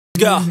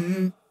Yeah.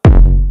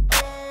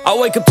 I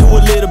wake up to a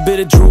little bit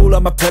of drool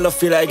on my pillow,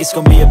 feel like it's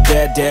gonna be a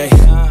bad day.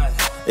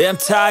 Yeah, I'm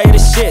tired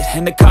of shit,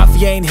 and the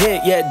coffee ain't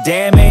hit yet,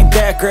 damn, ain't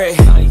that great.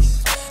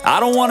 I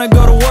don't wanna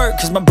go to work,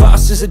 cause my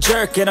boss is a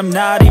jerk, and I'm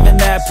not even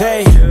that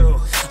paid.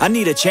 I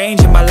need a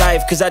change in my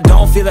life, cause I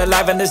don't feel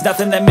alive, and there's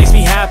nothing that makes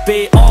me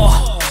happy.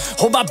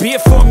 Hold my beer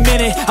for a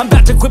minute, I'm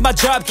about to quit my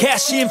job,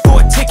 cash in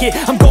for a ticket.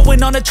 I'm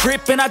going on a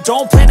trip and I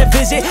don't plan to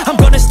visit. I'm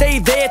gonna stay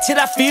there till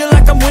I feel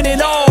like I'm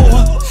winning,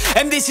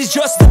 and this is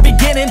just the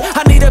beginning.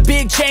 I need a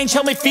big change,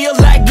 help me feel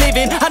like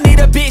living. I need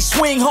a big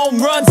swing,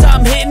 home runs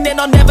I'm hitting, and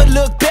I'll never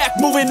look back,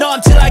 moving on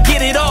till I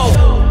get it all.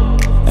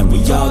 And we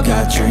all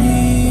got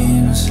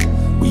dreams,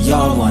 we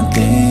all want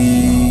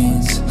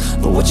things,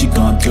 but what you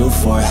gonna do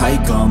for it? How you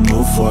gonna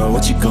move for it?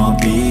 What you gonna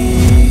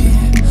be?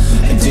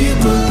 And do you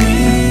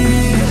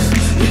believe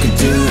you can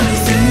do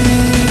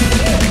anything?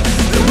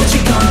 But what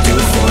you gonna do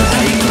for it?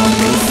 How you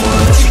gonna move for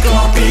it? What you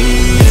gonna be?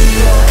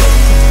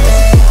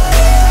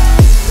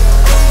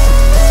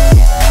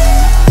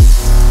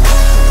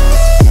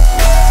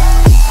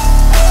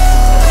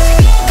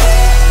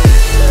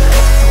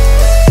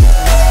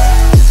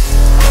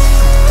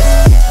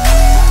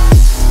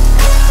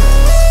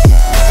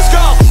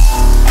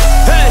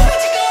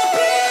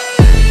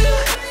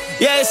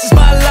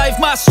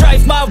 My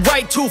strife, my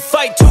right to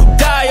fight, to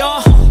die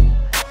on.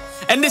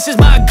 And this is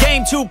my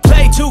game to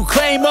play, to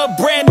claim a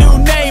brand new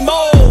name,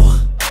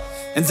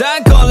 And I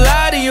ain't gonna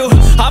lie to you,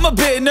 I'm a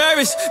bit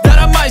nervous that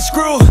I might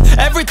screw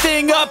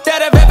everything up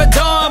that I've ever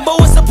done. But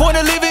what's the point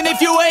of living if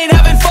you ain't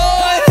having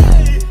fun?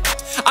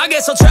 I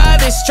guess I'll try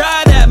this,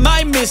 try that,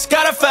 might miss,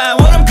 gotta find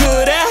what I'm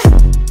good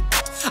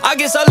at. I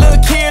guess I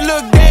look here,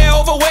 look there,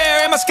 over where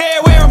am I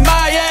scared, where am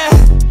I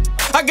at?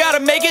 I gotta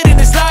make it in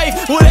this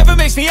life, whatever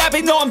makes me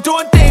happy, know I'm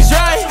doing things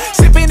right.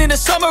 Sipping in the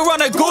summer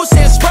on a goose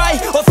and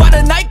Sprite, or find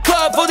a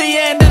nightclub for the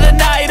end of the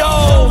night,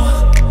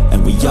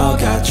 And we all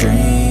got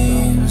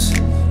dreams,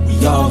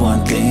 we all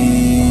want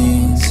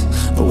things,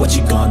 but what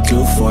you gonna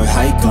do for it?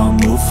 How you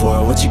gonna move for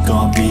it? What you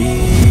gonna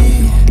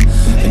be?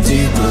 And do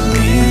you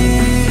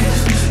believe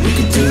you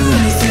can do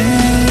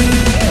anything?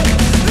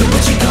 But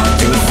what you gonna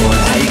do for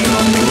it? How you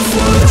gonna move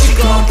for it? What you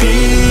gonna be?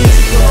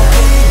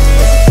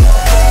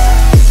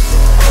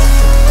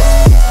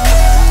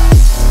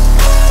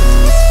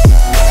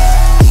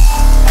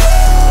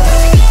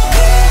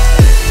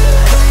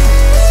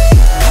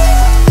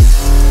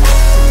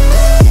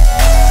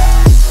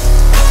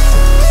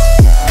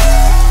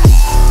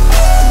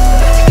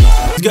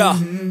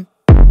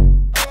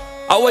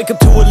 I wake up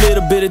to a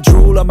little bit of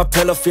drool on my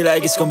pillow, feel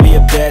like it's gonna be a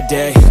bad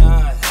day.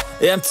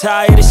 Yeah, I'm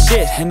tired of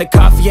shit, and the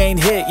coffee ain't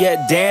hit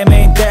yet, damn,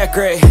 ain't that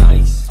great.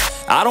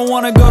 I don't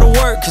wanna go to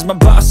work, cause my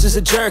boss is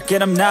a jerk,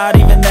 and I'm not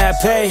even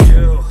that paid.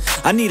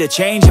 I need a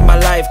change in my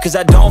life, cause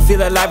I don't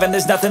feel alive, and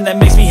there's nothing that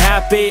makes me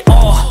happy.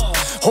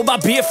 Hold my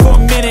beer for a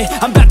minute,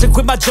 I'm about to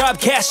quit my job,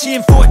 cash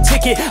in for a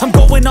ticket. I'm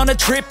going on a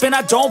trip and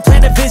I don't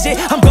plan to visit.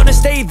 I'm gonna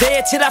stay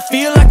there till I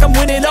feel like I'm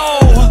winning,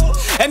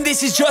 and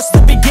this is just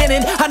the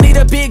beginning. I need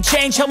a big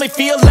change, help me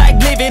feel like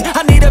living.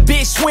 I need a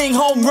big swing,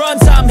 home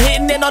runs I'm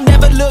hitting, and I'll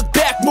never look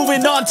back,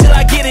 moving on till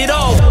I get it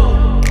all.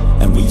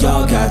 And we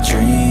all got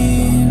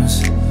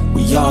dreams,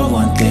 we all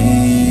want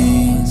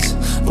things,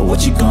 but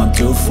what you gonna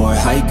do for it?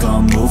 How you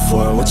gonna move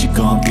for it? What you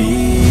gonna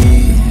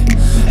be?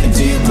 And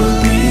do you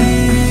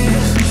believe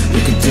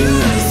you can do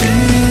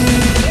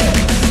anything?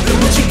 But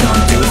what you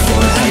gonna do for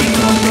it? How you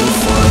gonna move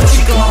for it? What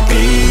you gonna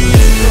be?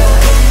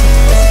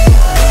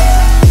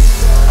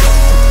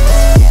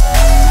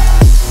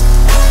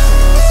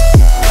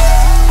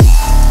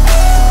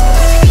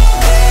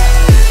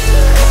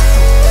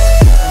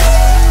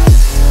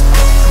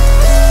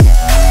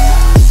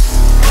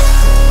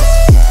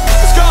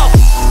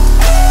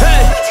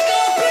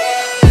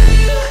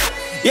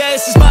 Yeah,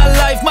 this is my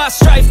life, my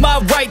strife, my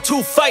right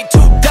to fight, to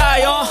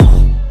die on.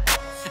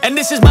 And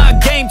this is my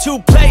game to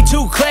play,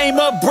 to claim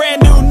a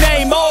brand new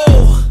name,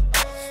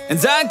 And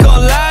I ain't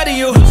gonna lie to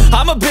you,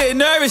 I'm a bit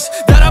nervous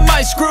that I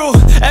might screw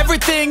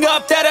everything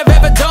up that I've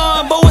ever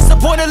done. But what's the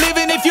point of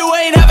living if you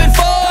ain't having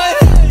fun?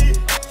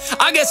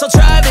 I guess I'll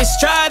try this,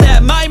 try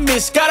that, might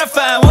miss, gotta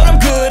find what I'm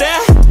good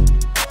at.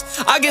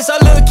 I guess I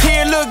look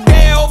here, look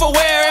there, over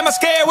where am I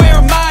scared, where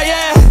am I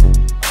at?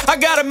 I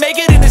gotta make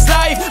it in this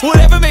life,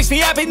 whatever makes me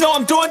happy, know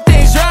I'm doing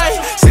things right.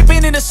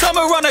 Sipping in the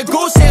summer on a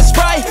goose and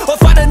Sprite, or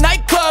find a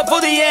nightclub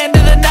for the end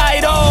of the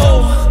night,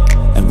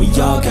 And we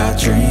all got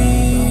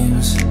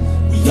dreams,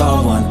 we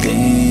all want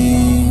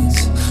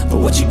things, but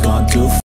what you gonna do